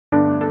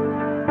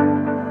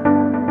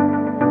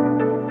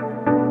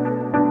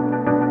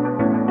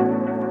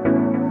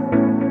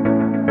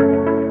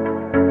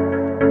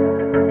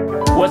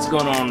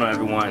going on,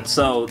 everyone?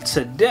 So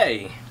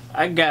today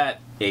I got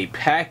a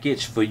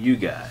package for you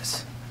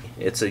guys.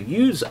 It's a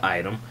used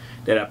item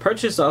that I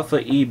purchased off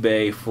of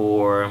eBay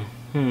for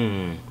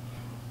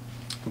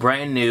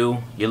brand new.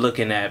 You're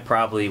looking at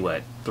probably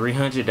what,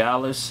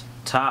 $300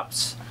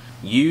 tops.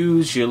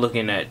 Used, you're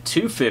looking at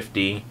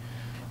 $250.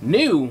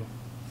 New,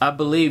 I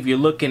believe you're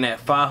looking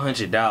at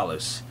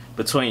 $500,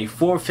 between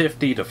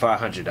 $450 to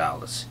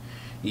 $500.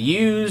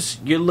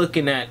 Used, you're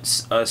looking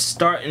at a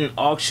starting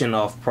auction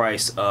off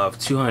price of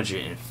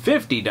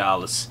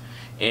 $250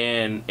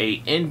 and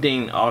a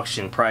ending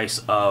auction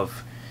price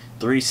of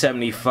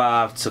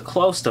 $375 to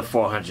close to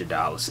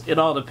 $400. It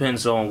all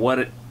depends on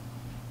what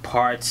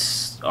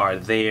parts are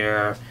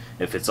there,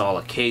 if it's all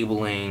a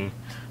cabling,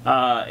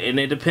 and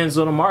it depends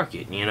on the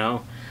market, you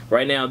know.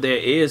 Right now there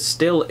is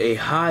still a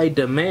high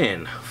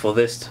demand for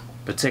this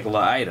particular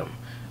item.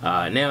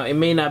 Now it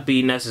may not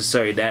be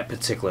necessary that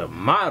particular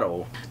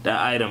model, the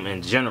item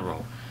in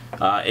general.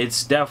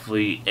 It's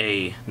definitely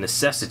a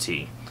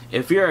necessity.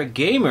 If you're a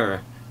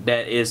gamer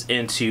that is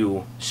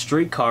into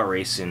street car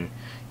racing,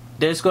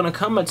 there's going to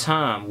come a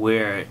time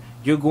where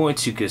you're going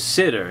to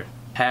consider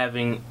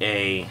having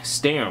a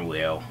steering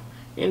wheel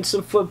and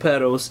some foot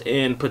pedals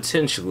and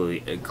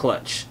potentially a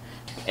clutch.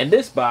 In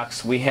this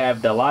box we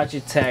have the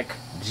Logitech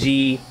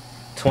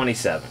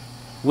G27,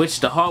 which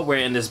the hardware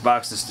in this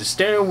box is the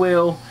steering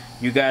wheel.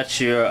 You got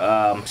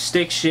your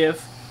stick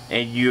shift,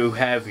 and you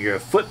have your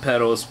foot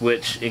pedals,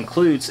 which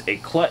includes a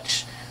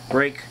clutch,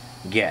 brake,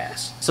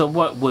 gas. So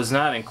what was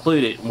not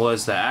included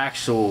was the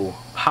actual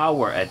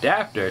power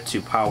adapter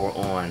to power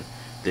on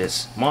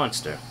this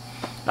monster.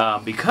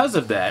 Because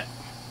of that,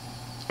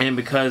 and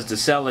because the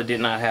seller did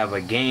not have a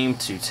game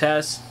to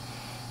test,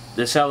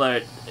 the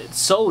seller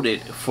sold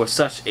it for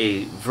such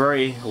a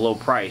very low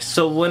price.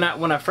 So when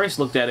I first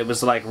looked at it, it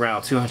was like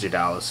around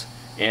 $200,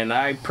 and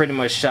I pretty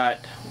much shot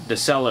the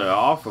seller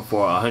offer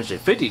for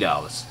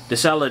 $150. The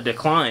seller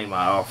declined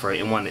my offer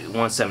and wanted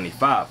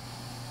 $175.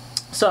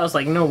 So I was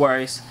like, no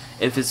worries.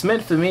 If it's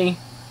meant for me,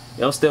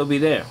 it'll still be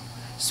there.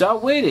 So I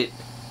waited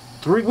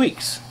 3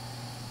 weeks.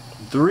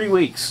 3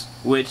 weeks,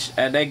 which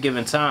at that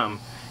given time,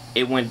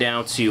 it went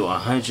down to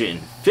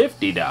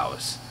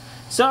 $150.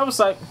 So I was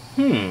like,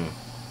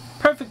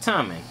 perfect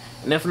timing.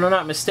 And if I'm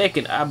not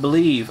mistaken, I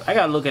believe, I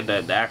gotta look at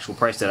the actual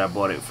price that I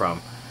bought it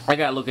from. I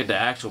gotta look at the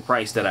actual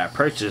price that I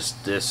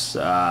purchased this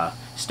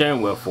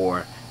steering wheel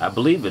for. I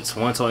believe it's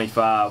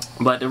 $125.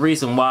 But the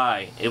reason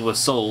why it was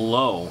so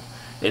low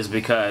is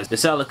because the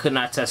seller could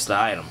not test the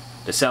item.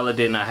 The seller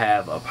did not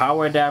have a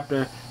power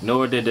adapter,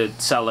 nor did the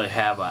seller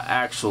have an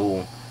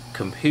actual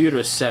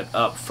computer set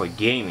up for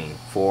gaming,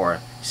 for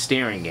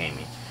steering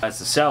gaming. As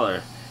a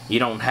seller, you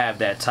don't have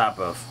that type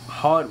of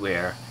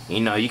hardware. You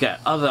know, you got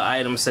other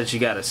items that you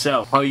gotta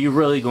sell. Are you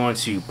really going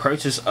to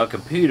purchase a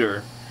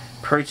computer,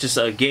 purchase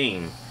a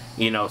game,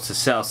 you know, to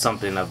sell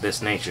something of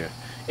this nature?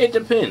 It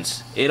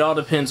depends. It all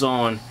depends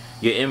on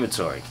your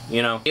inventory.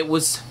 You know, it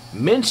was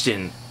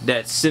mentioned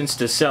that since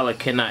the seller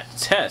cannot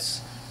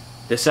test,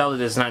 the seller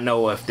does not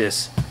know if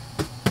this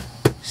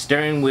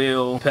steering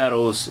wheel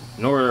pedals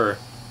nor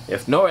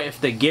if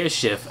the gear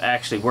shift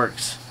actually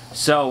works.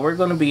 So we're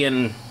going to be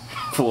in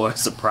for a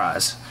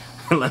surprise.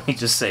 Let me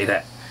just say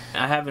that.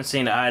 I haven't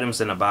seen the items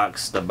in the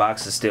box. The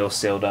box is still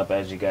sealed up,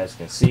 as you guys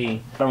can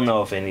see. I don't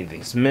know if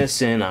anything's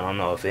missing. I don't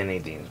know if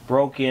anything's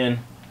broken.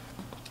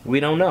 We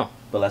don't know.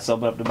 But let's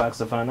open up the box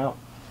to find out.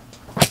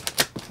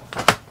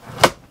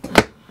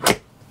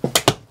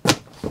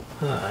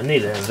 I need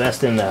to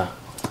invest in a,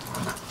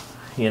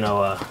 you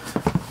know, a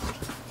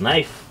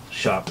knife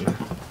sharpener.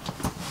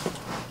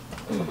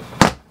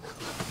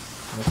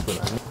 That's what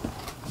I need.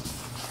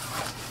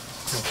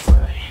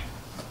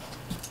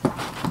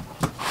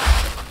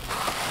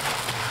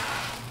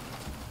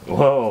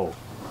 Whoa,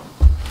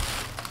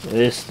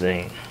 this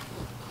thing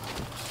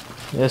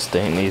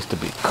needs to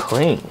be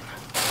clean.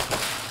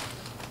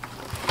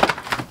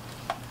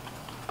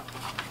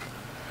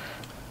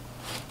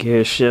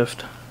 Gear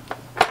shift,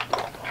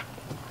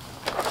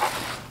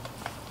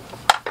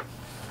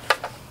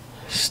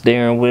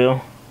 steering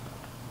wheel,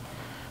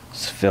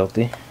 it's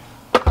filthy.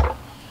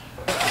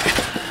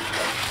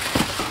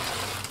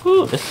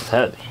 Ooh, this is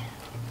heavy.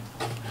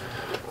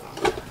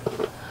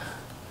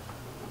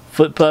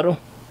 Foot pedal.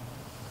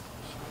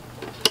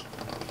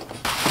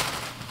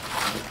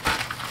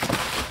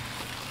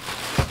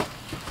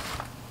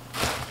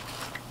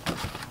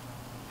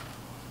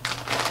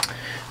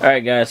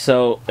 Alright guys,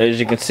 so as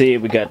you can see,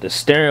 we got the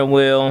steering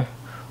wheel,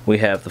 we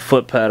have the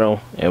foot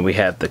pedal, and we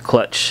have the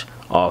clutch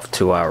off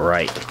to our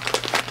right.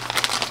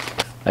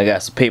 I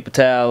got some paper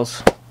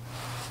towels.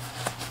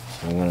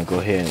 I'm going to go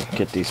ahead and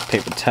get these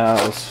paper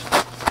towels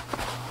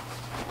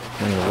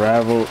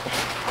unraveled.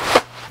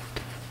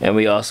 And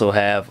we also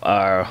have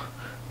our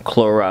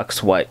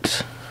Clorox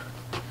wipes.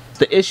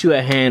 The issue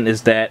at hand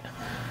is that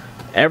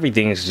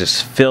everything is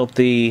just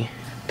filthy,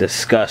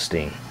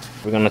 disgusting.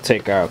 We're going to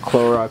take our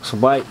Clorox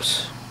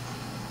wipes.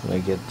 Let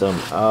me get them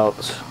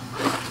out.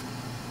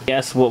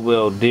 Guess what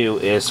we'll do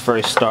is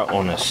first start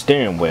on the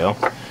steering wheel.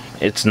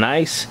 It's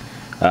nice,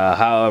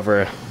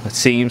 However, it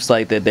seems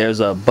like that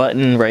there's a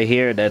button right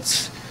here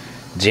that's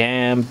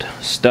jammed,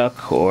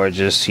 stuck, or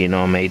just, you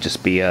know, may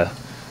just be a,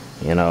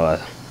 you know,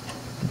 a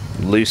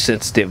loose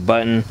sensitive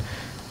button.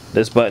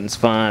 This button's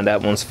fine,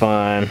 that one's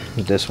fine,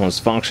 this one's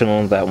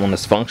functional, that one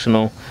is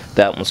functional,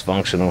 that one's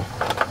functional.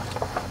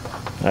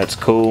 That's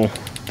cool.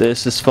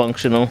 This is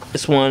functional.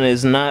 This one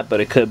is not, but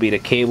it could be the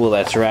cable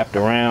that's wrapped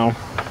around.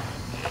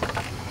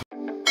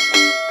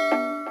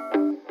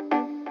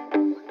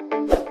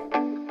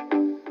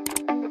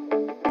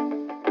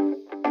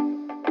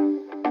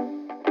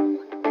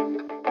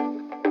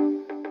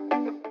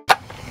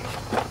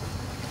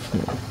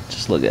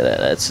 Just look at that,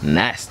 that's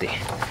nasty.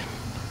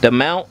 The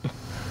mount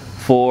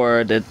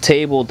for the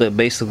table to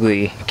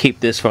basically keep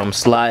this from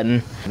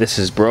sliding, this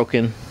is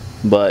broken,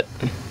 but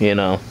you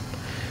know,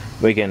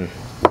 we can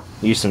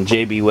use some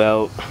JB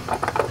Weld.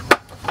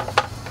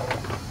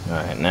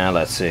 Alright, now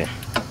let's see.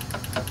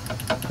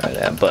 Alright,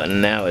 that button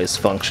now is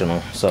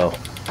functional, so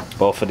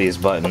both of these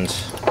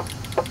buttons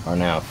are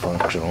now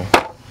functional.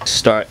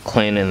 Start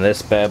cleaning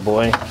this bad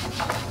boy.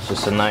 It's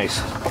just a nice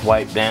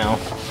wipe down.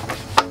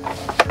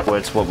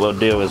 Which what we'll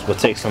do is we'll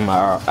take some of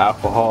our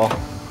alcohol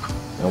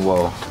and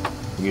we'll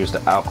use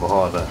the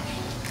alcohol to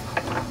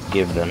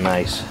give it a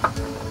nice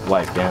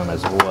wipe down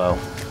as well.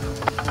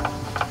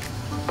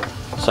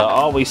 So I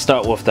always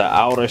start with the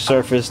outer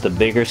surface, the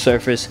bigger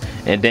surface,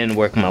 and then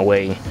work my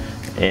way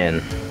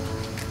in.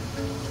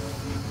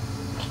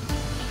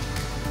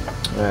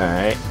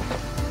 Alright.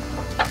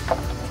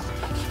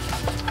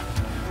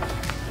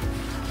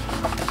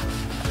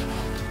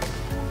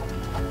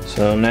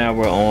 So now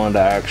we're on the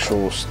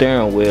actual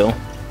steering wheel.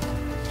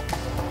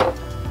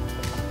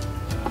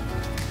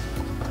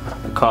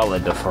 I call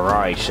it the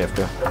Ferrari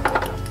shifter.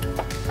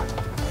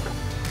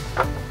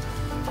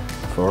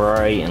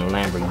 Ferrari and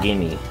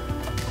Lamborghini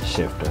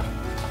shifter.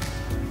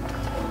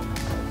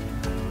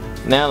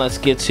 Now let's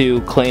get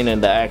to cleaning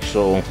the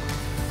actual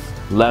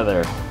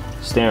leather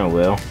steering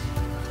wheel.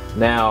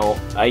 Now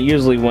I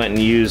usually wouldn't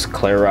use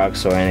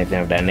Clorox or anything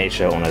of that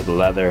nature on a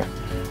leather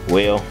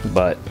wheel,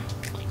 but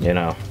you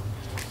know,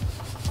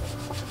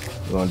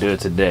 we're gonna do it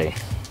today.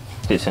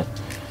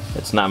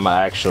 It's not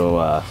my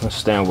actual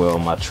steering wheel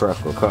on my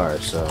truck or car,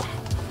 so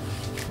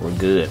we're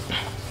good.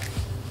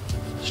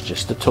 It's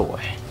just a toy.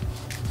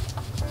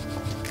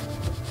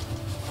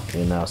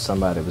 You know,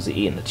 somebody was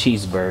eating a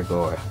cheeseburger,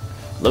 or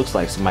looks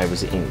like somebody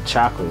was eating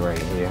chocolate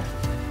right here.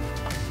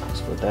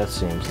 That's what that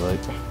seems like.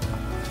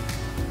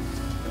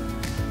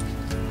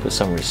 Put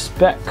some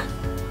respect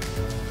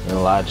in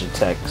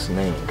Logitech's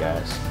name,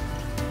 guys.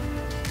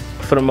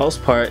 For the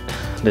most part,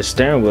 the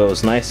steering wheel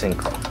is nice and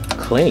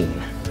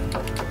clean.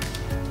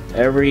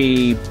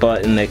 Every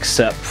button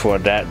except for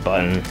that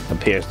button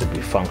appears to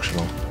be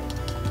functional.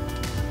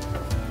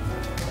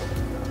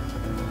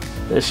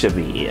 This should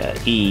be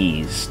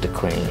ease to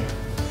clean.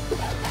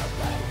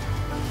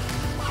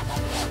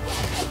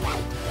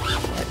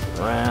 Like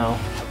around.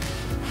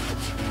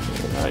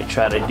 You know, you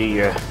try to do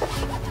your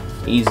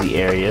easy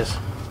areas.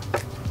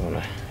 I'm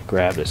gonna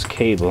grab this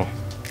cable.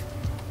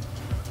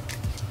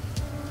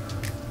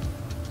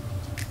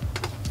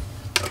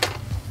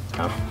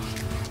 Oh.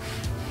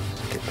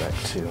 Let's get back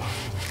to.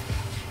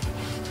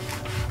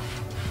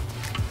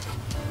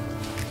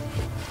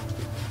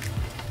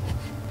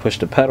 Push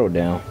the pedal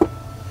down.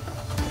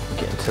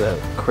 Get into that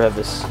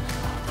crevice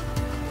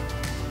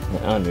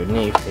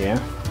underneath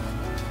here.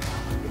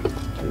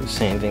 Do the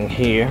same thing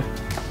here.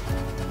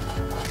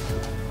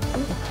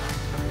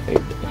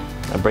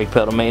 That brake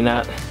pedal may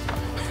not.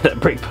 That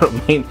brake pedal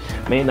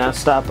may not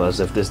stop us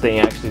if this thing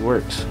actually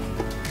works.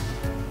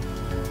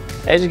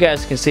 As you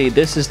guys can see,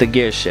 this is the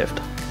gear shift.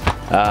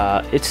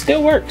 It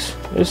still works.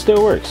 It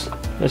still works.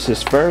 This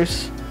is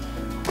first.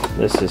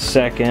 This is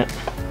second.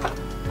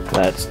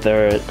 That's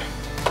third.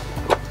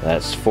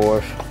 That's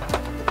fourth.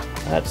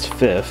 That's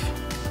fifth.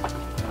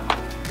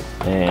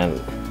 And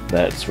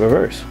that's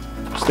reverse.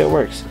 Still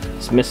works.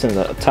 It's missing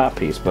the top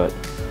piece, but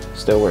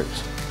still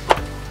works.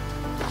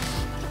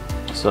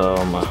 So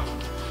I'm gonna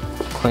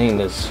clean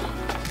this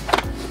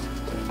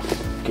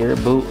gear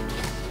boot.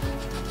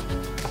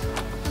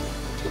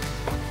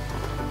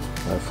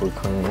 Hopefully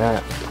clean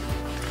that.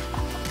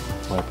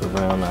 Wipe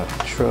around our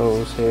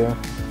controls here.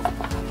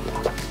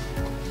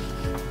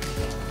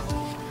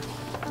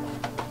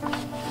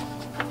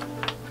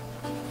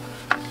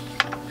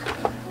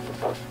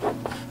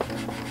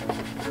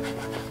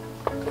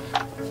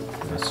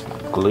 That's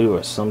glue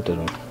or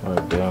something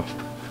right there.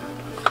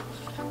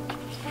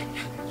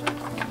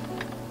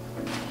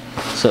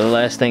 So the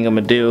last thing I'm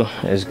gonna do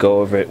is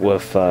go over it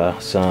with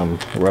some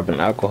rubbing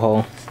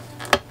alcohol.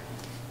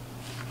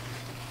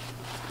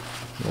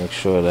 Make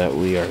sure that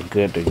we are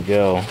good to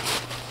go.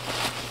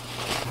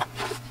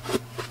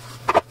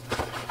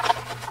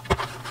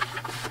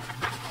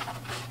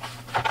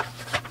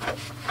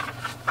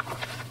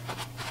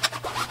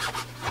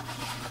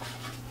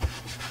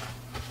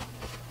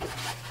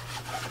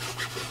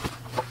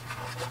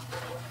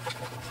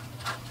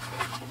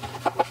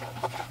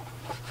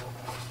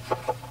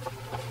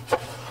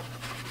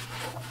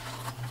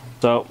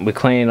 So we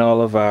cleaned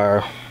all of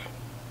our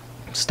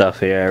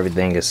stuff here.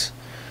 Everything is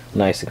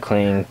nice and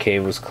clean.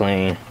 Cable's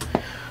clean.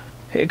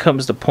 Here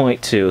comes the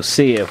point to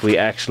see if we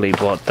actually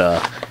bought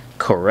the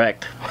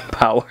correct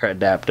power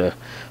adapter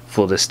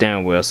for the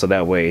steering wheel, so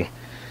that way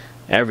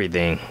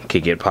everything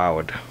could get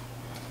powered.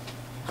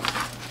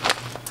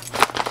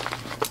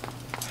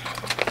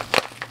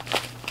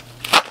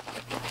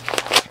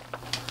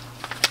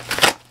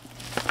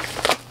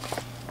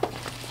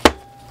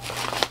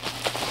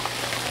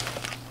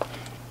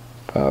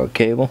 Power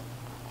cable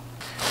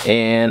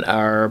and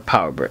our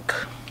power brick.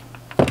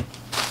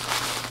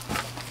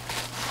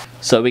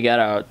 So we got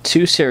our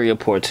two serial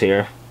ports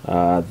here.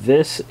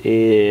 This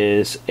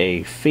is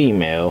a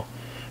female,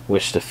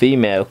 which the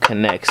female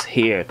connects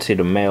here to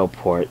the male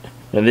port.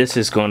 And this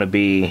is going to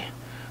be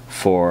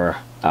for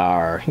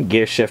our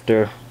gear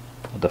shifter.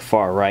 The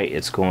far right,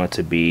 it's going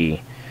to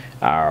be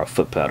our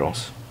foot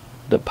pedals.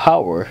 The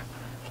power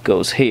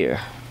goes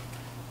here,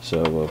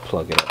 so we'll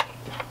plug it up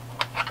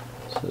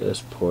to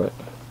this port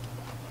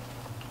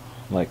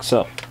like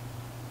so.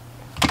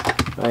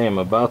 I am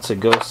about to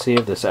go see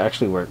if this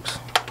actually works.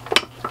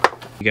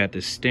 We got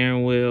the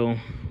steering wheel,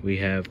 we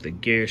have the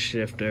gear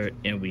shifter,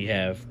 and we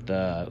have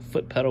the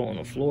foot pedal on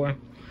the floor.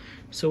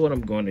 So what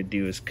I'm going to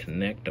do is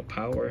connect the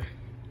power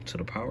to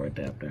the power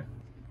adapter.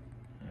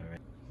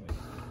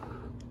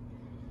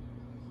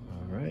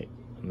 Alright,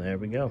 and there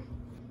we go.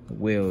 The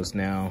wheel is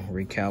now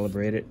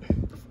recalibrated,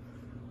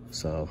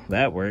 so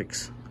that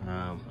works.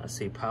 I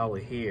see power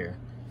here,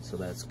 so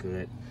that's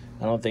good.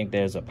 I don't think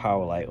there's a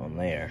power light on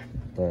there,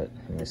 but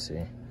let me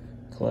see.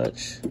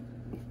 Clutch,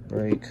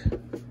 brake,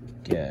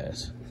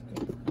 gas.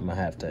 I'm gonna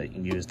have to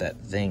use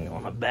that thing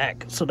on the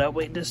back so that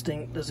way this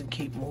thing doesn't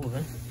keep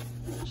moving.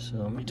 So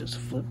let me just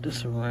flip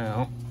this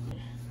around.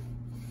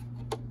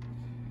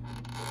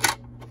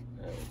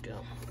 There we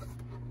go.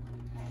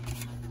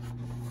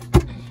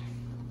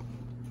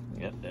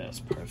 Yep, that's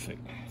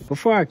perfect.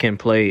 Before I can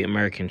play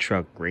American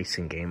Truck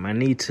Racing game, I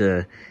need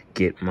to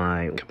get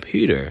my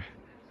computer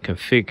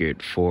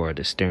configured for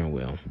the steering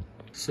wheel.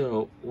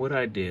 So what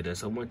I did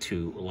is I went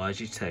to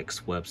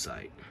Logitech's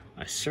website.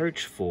 I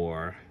searched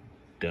for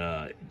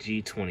the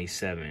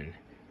G27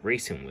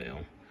 racing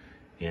wheel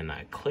and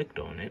I clicked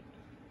on it.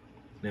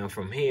 Now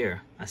from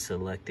here I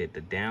selected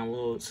the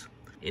downloads.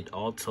 It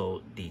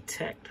auto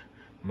detect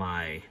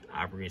my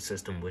operating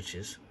system, which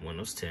is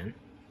Windows 10.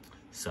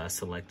 So I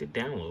selected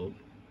download.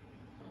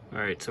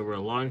 Alright, so we're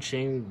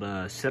launching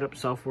the setup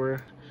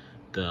software.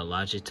 The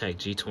Logitech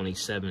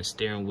G27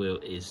 steering wheel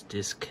is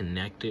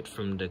disconnected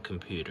from the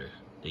computer.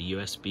 The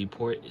USB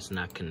port is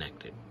not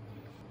connected.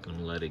 I'm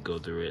gonna let it go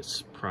through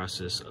its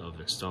process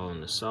of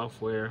installing the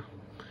software.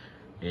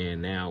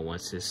 And now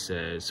once it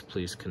says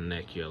please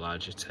connect your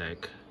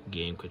Logitech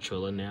game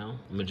controller now,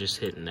 I'm gonna just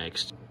hit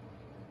next.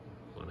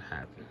 What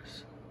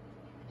happens?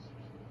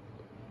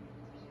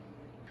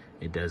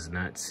 It does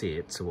not see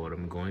it, so what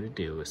I'm going to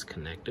do is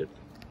connect it.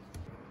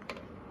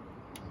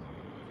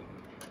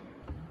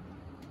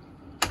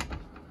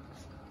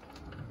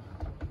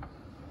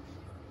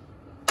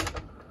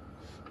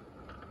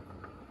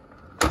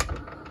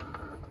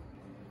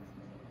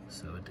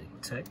 So it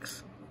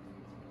detects,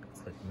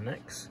 click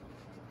next,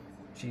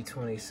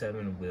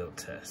 G27 wheel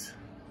test.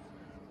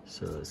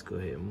 So let's go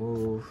ahead and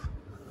move.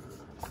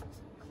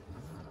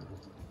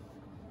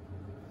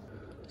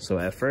 So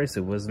at first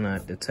it was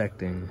not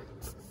detecting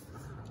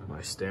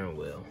my steering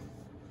wheel.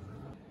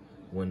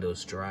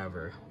 Windows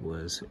driver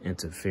was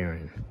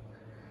interfering.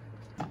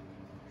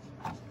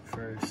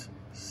 First,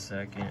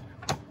 second,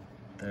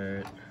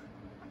 third,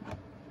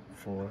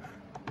 fourth,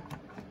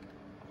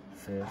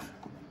 fifth.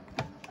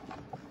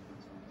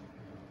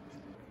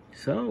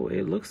 So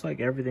it looks like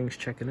everything's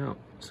checking out.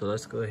 So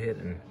let's go ahead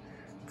and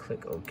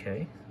click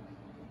OK.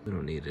 We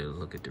don't need to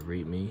look at the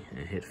README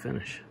and hit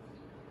finish.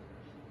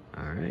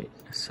 All right,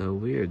 so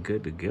we are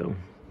good to go.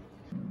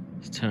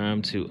 It's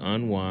time to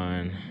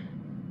unwind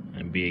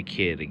and be a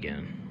kid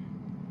again.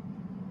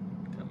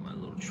 Got my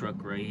little truck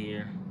right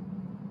here.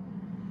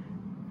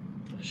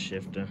 A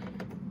shifter,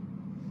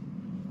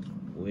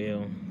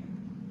 wheel,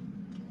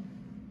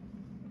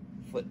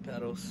 foot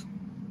pedals,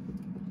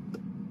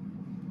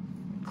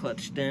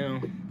 clutch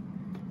down,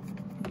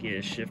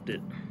 gear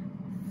shifted.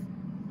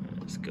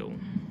 Let's go.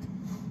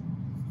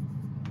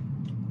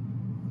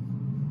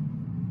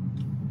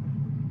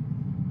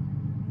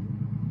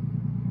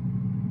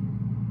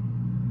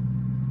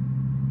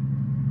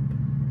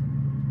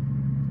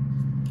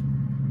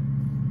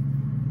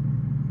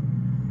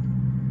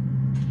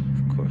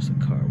 Of course,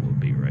 a car will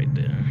be right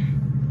there.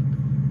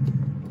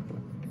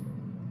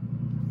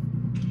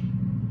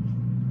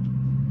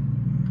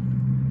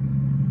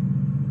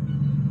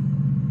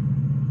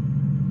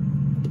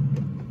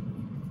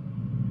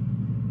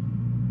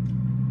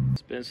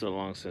 It's been so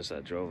long since I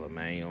drove a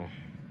manual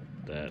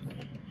that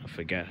I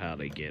forgot how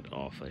to get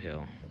off a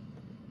hill.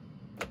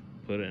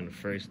 Put it in the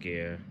first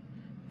gear,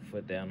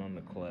 foot down on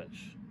the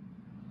clutch,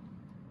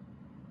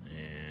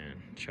 and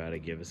try to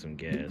give it some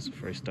gas.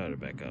 First start it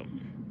back up.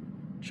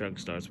 Truck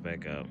starts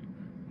back up.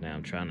 Now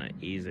I'm trying to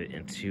ease it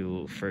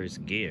into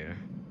first gear,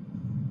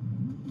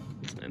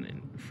 and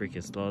then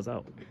freaking stalls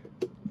out.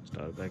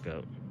 Start it back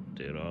up.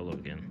 Do it all over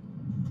again.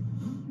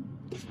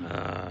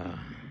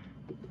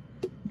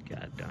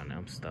 God darn it,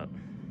 I'm stuck.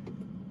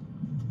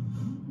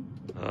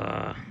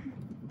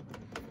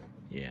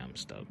 Yeah, I'm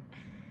stuck.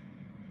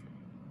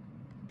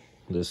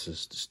 This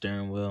is the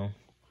steering wheel.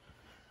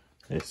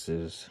 This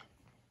is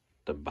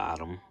the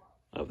bottom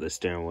of the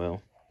steering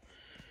wheel.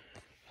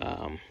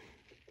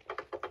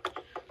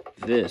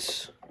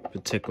 This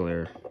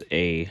particular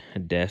a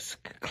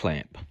desk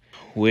clamp.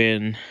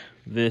 When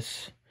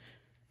this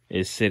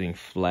is sitting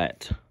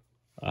flat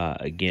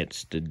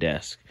against the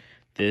desk,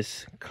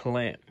 this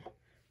clamp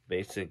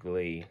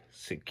basically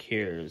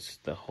secures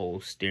the whole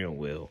steering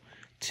wheel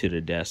to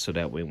the desk, so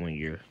that way when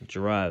you're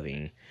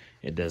driving,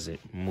 it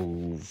doesn't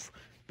move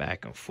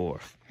back and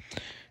forth.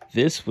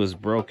 This was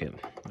broken.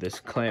 This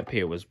clamp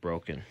here was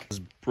broken. It was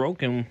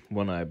broken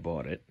when I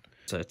bought it.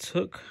 So I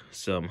took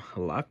some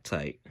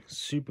Logitech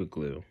super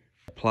glue,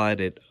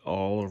 applied it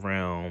all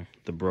around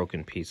the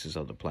broken pieces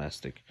of the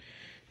plastic.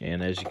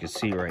 And as you can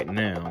see right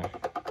now,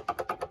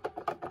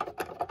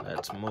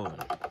 that's moving.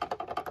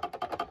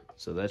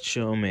 So that's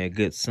showing me a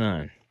good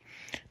sign.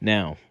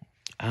 Now,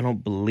 I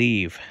don't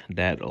believe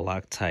that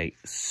Logitech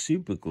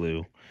super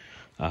glue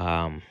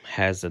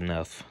has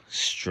enough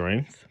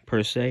strength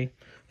per se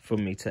for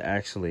me to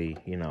actually,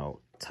 you know,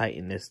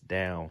 tighten this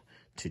down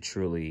to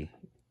truly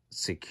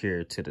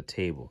secure to the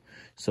table.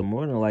 So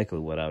more than likely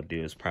what I'll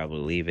do is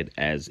probably leave it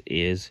as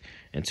is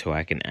until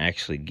I can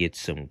actually get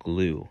some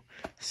glue,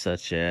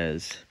 such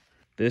as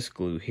this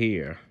glue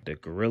here, the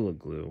Gorilla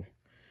Glue.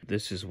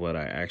 This is what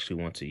I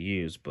actually want to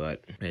use,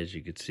 but as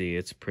you can see,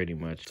 it's pretty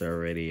much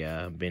already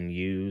been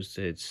used.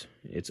 It's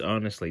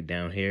honestly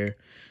down here,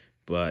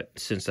 but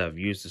since I've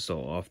used it so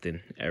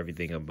often,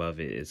 everything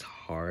above it is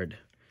hard.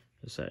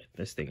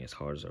 This thing is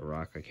hard as a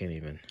rock. I can't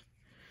even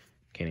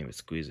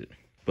squeeze it.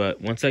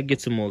 But once I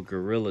get some more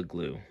Gorilla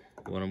Glue,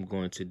 what I'm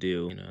going to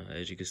do, you know,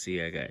 as you can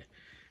see, I got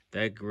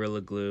that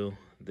Gorilla Glue,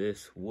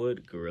 this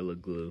wood Gorilla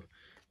Glue,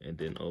 and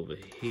then over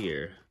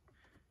here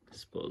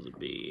it's supposed to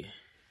be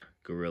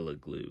Gorilla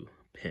Glue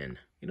pen.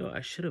 You know,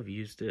 I should have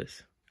used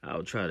this.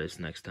 I'll try this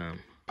next time.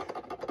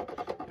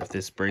 If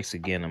this breaks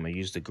again, I'm gonna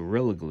use the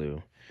Gorilla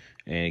Glue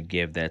and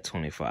give that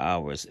 24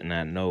 hours, and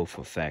I know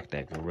for a fact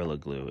that Gorilla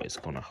Glue is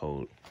gonna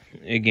hold.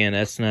 Again,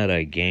 that's not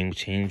a game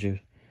changer.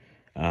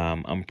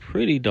 I'm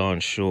pretty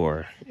darn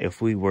sure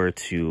if we were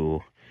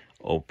to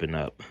open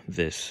up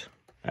this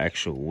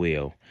actual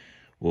wheel,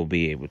 we'll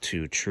be able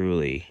to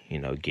truly, you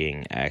know,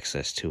 gain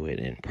access to it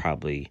and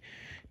probably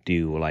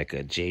do like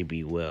a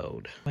JB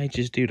weld. I might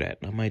just do that.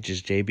 I might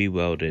just JB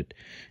weld it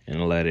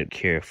and let it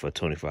cure for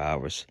 24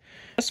 hours.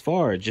 As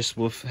far just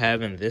with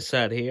having this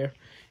side here,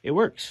 it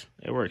works.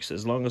 It works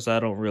as long as I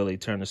don't really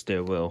turn the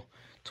steering wheel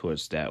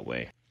towards that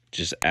way.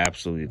 Just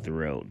absolutely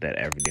thrilled that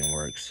everything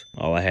works.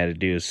 All I had to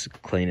do is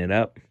clean it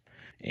up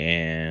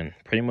and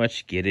pretty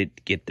much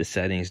get the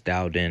settings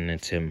dialed in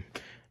into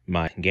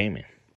my gaming.